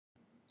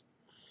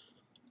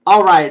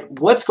Alright,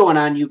 what's going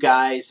on, you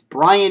guys?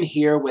 Brian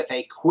here with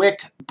a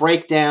quick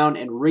breakdown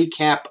and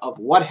recap of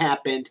what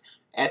happened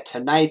at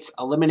tonight's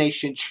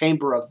Elimination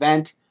Chamber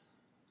event.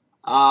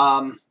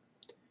 A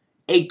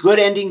good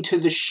ending to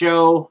the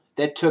show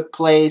that took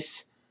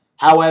place.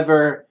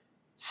 However,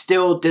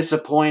 still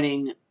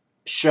disappointing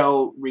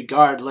show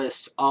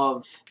regardless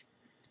of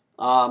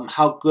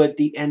how good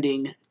the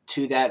ending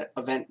to that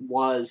event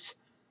was.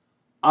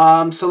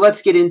 So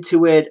let's get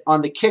into it.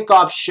 On the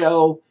kickoff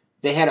show,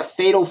 they had a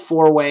fatal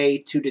four-way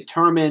to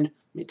determine,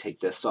 let me take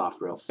this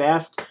off real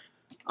fast,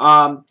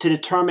 to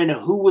determine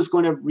who was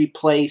going to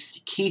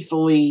replace Keith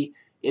Lee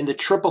in the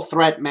triple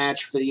threat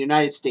match for the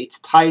United States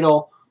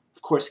title.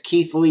 Of course,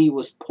 Keith Lee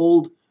was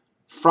pulled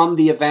from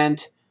the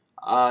event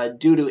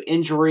due to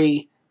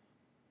injury.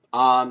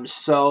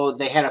 So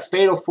they had a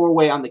fatal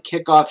four-way on the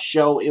kickoff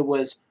show. It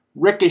was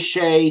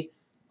Ricochet,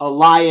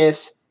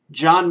 Elias,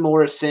 John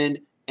Morrison,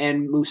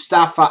 and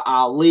Mustafa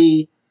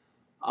Ali,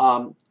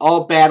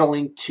 all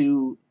battling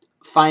to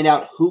find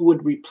out who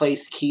would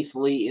replace Keith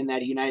Lee in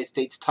that United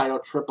States title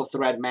triple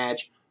threat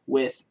match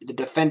with the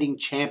defending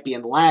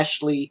champion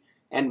Lashley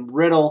and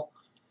Riddle.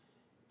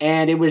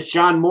 And it was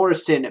John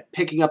Morrison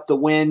picking up the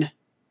win,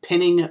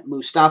 pinning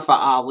Mustafa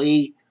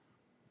Ali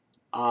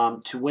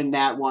to win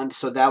that one.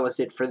 So that was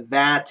it for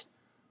that.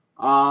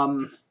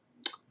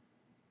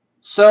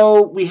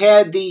 So we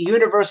had the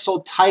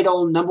Universal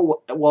title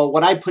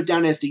what I put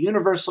down as the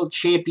Universal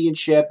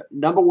Championship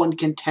 #1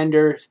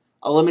 contenders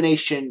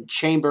Elimination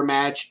Chamber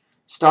match.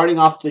 Starting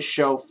off the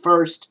show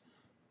first,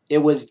 it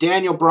was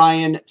Daniel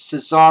Bryan,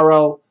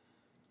 Cesaro,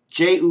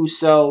 Jey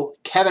Uso,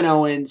 Kevin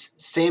Owens,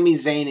 Sami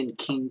Zayn, and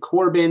King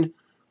Corbin.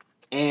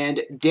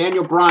 And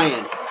Daniel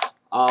Bryan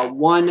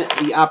won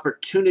the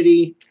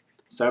opportunity,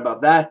 sorry about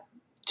that,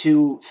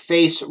 to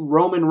face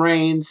Roman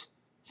Reigns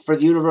for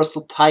the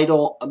Universal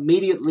title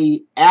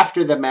immediately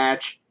after the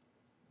match.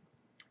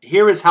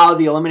 Here is how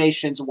the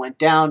eliminations went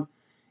down.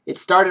 It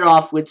started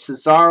off with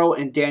Cesaro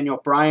and Daniel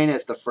Bryan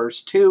as the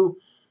first two.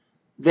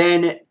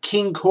 Then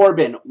King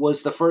Corbin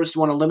was the first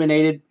one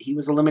eliminated. He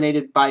was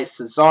eliminated by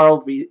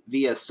Cesaro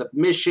via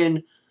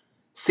submission.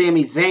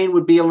 Sami Zayn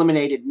would be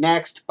eliminated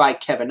next by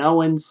Kevin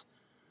Owens.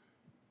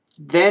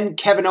 Then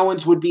Kevin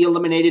Owens would be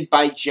eliminated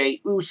by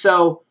Jey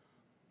Uso.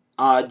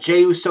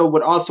 Jey Uso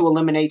would also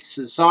eliminate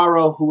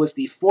Cesaro, who was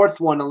the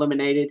fourth one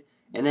eliminated,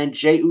 and then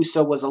Jey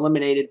Uso was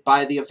eliminated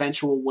by the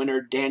eventual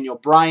winner, Daniel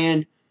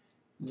Bryan.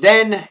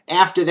 Then,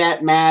 after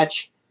that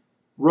match,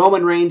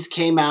 Roman Reigns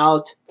came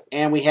out,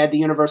 and we had the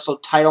Universal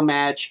title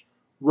match.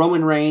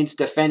 Roman Reigns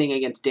defending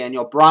against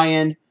Daniel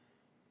Bryan.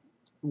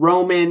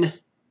 Roman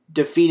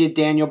defeated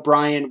Daniel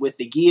Bryan with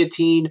the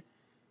guillotine,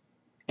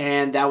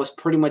 and that was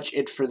pretty much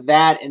it for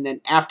that. And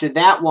then after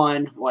that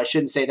one, well, I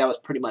shouldn't say that was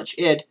pretty much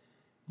it.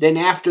 Then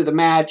after the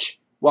match,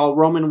 while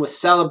Roman was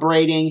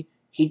celebrating,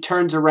 he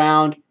turns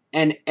around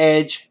and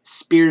Edge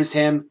spears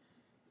him.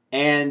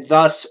 And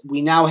thus,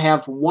 we now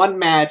have one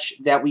match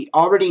that we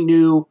already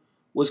knew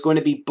was going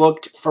to be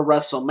booked for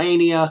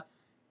WrestleMania.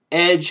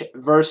 Edge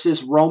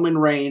versus Roman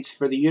Reigns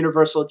for the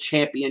Universal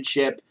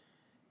Championship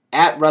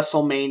at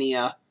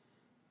WrestleMania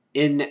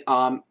in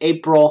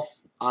April.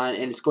 And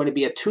it's going to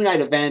be a two-night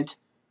event,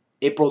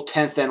 April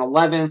 10th and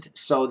 11th.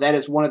 So that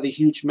is one of the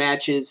huge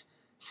matches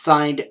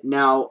signed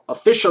now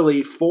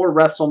officially for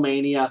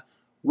WrestleMania.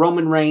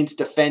 Roman Reigns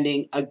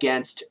defending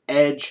against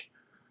Edge.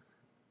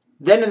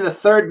 Then in the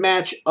third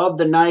match of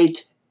the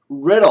night,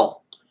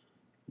 Riddle,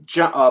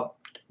 John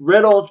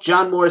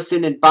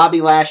Morrison, and Bobby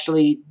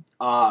Lashley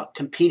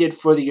competed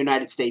for the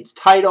United States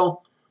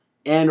title.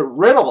 And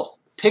Riddle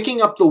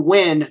picking up the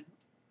win,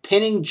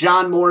 pinning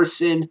John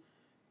Morrison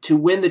to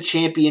win the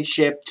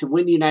championship, to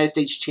win the United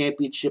States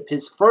Championship,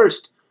 his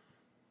first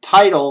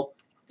title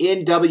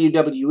in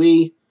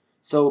WWE.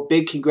 So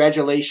big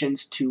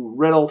congratulations to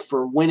Riddle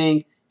for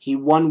winning. He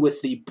won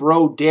with the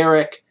Bro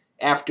Derek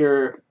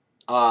after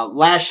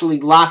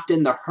Lashley locked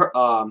in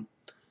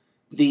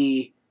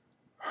the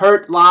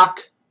Hurt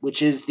Lock,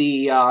 which is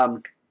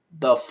the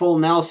full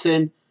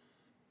Nelson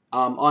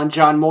on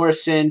John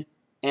Morrison.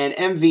 And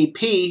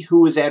MVP,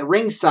 who was at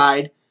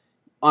ringside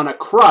on a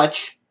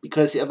crutch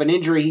because of an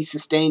injury he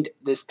sustained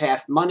this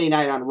past Monday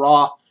night on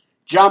Raw,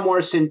 John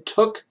Morrison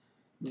took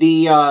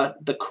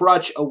the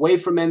crutch away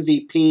from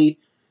MVP.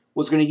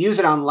 Was going to use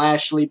it on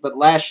Lashley, but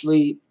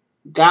Lashley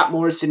got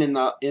Morrison in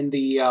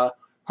the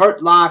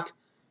Hurt Lock.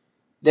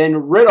 Then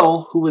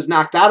Riddle, who was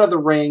knocked out of the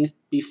ring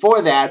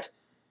before that,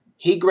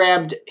 he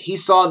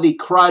saw the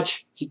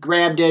crutch, he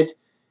grabbed it,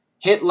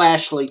 hit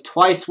Lashley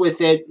twice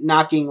with it,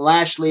 knocking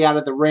Lashley out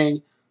of the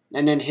ring,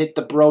 and then hit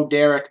the Bro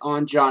Derek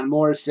on John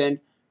Morrison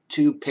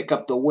to pick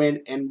up the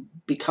win and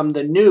become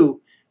the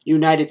new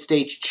United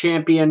States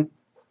champion.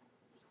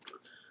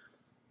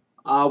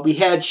 We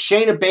had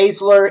Shayna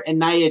Baszler and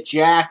Nia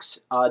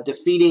Jax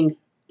defeating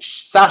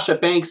Sasha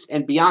Banks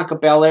and Bianca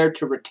Belair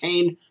to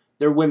retain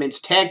their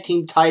women's tag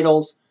team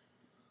titles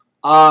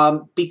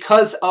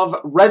because of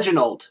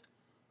Reginald,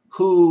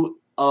 who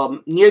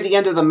near the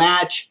end of the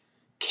match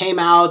came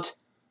out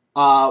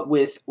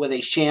with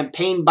a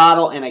champagne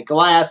bottle and a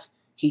glass.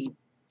 He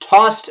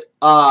tossed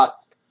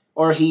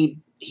or he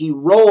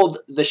rolled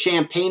the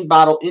champagne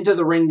bottle into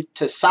the ring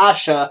to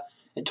Sasha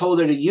and told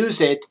her to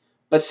use it.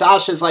 But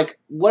Sasha's like,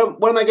 what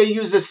am I going to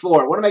use this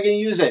for? What am I going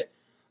to use it?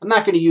 I'm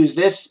not going to use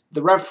this.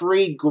 The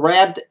referee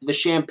grabbed the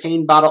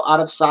champagne bottle out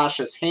of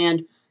Sasha's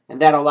hand, and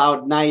that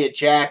allowed Nia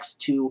Jax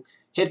to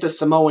hit the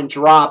Samoan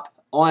drop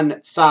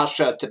on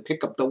Sasha to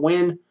pick up the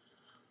win.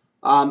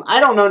 I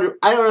don't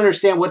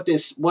understand what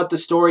the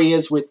story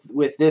is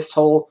with this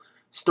whole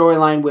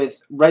storyline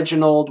with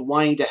Reginald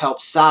wanting to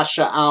help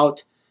Sasha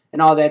out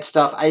and all that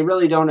stuff. I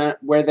really don't know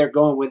where they're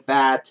going with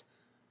that.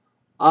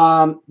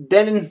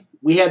 Then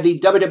we had the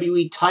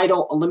WWE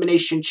title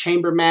Elimination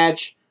Chamber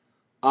match.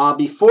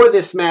 Before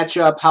this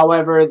matchup,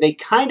 however, they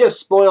kind of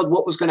spoiled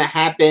what was going to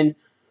happen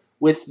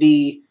with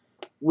the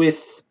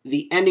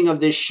ending of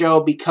this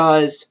show,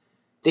 because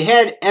they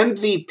had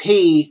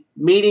MVP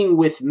meeting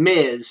with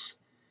Miz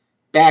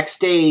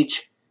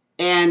backstage,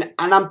 and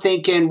I'm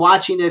thinking,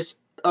 watching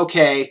this,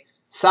 okay,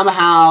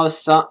 somehow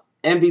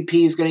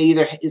MVP is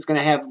going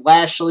to have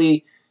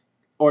Lashley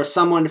or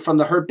someone from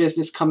the Hurt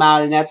Business come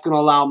out, and that's going to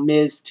allow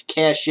Miz to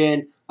cash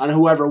in on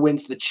whoever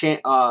wins the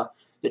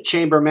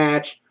chamber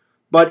match.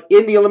 But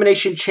in the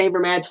Elimination Chamber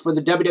match for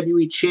the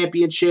WWE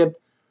Championship,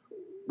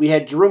 we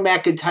had Drew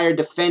McIntyre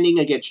defending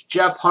against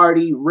Jeff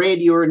Hardy,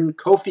 Randy Orton,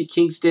 Kofi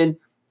Kingston,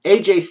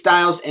 AJ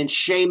Styles, and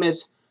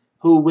Sheamus,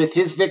 who, with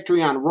his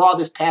victory on Raw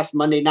this past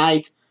Monday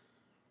night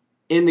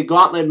in the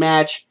Gauntlet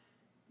match,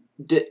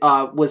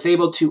 was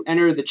able to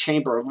enter the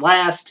chamber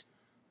last.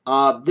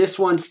 This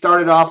one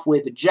started off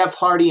with Jeff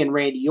Hardy and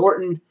Randy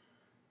Orton.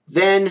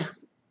 Then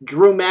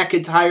Drew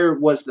McIntyre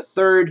was the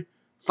third,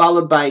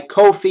 followed by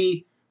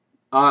Kofi,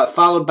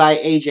 followed by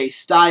AJ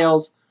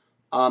Styles.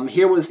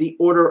 Here was the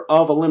order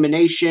of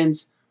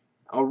eliminations.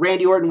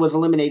 Randy Orton was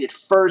eliminated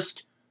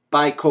first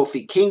by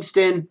Kofi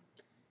Kingston.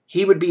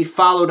 He would be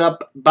followed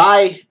up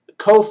by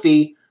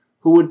Kofi,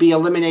 who would be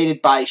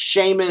eliminated by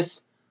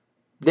Sheamus.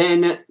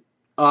 Then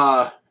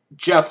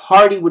Jeff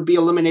Hardy would be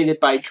eliminated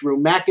by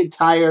Drew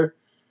McIntyre.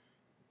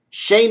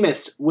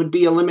 Sheamus would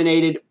be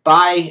eliminated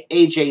by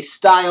AJ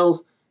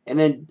Styles. And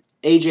then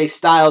AJ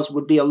Styles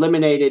would be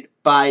eliminated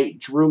by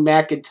Drew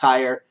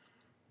McIntyre.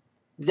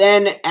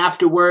 Then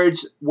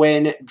afterwards,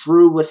 when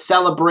Drew was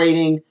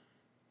celebrating,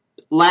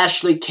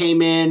 Lashley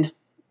came in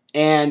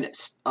and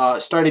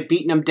started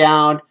beating him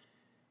down,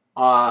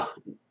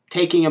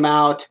 taking him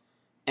out.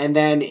 And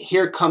then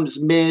here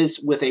comes Miz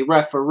with a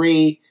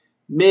referee.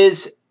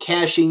 Miz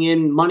cashing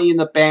in Money in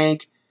the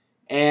Bank.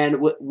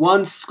 And with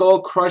one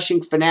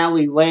skull-crushing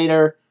finale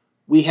later,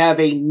 we have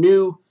a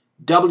new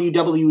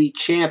WWE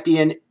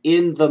champion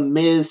in The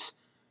Miz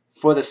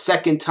for the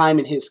second time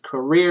in his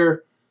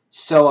career.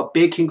 So a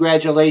big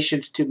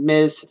congratulations to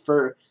Miz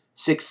for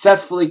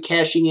successfully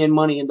cashing in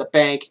Money in the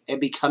Bank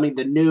and becoming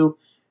the new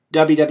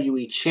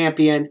WWE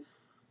champion.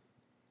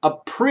 A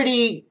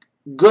pretty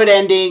good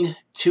ending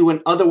to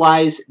an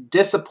otherwise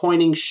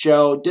disappointing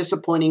show,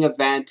 disappointing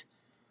event.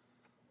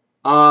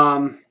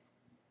 I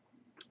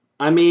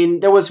mean,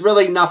 there was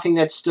really nothing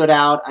that stood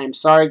out. I'm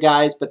sorry,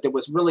 guys, but there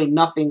was really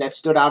nothing that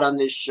stood out on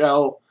this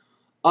show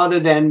other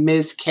than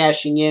Miz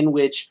cashing in,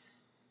 which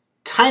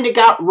kind of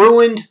got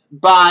ruined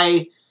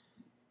by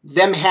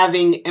them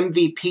having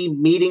MVP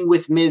meeting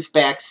with Miz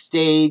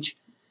backstage.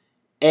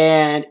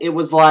 And it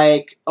was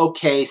like,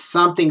 okay,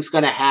 something's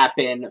going to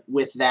happen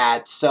with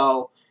that.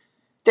 So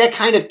that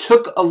kind of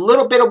took a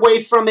little bit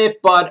away from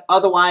it, but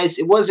otherwise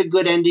it was a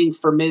good ending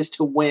for Miz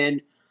to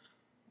win.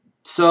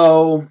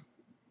 So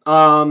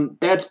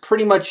that's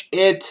pretty much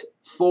it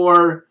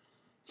for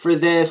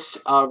this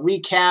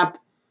recap.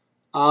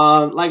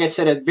 Like I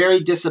said, a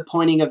very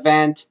disappointing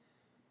event.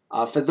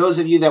 For those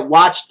of you that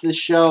watched the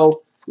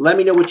show, let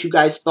me know what you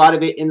guys thought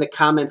of it in the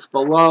comments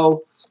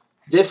below.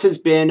 This has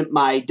been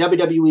my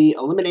WWE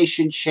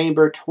Elimination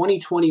Chamber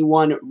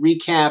 2021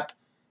 recap.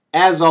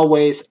 As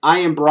always, I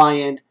am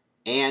Brian,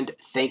 and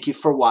thank you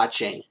for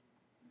watching.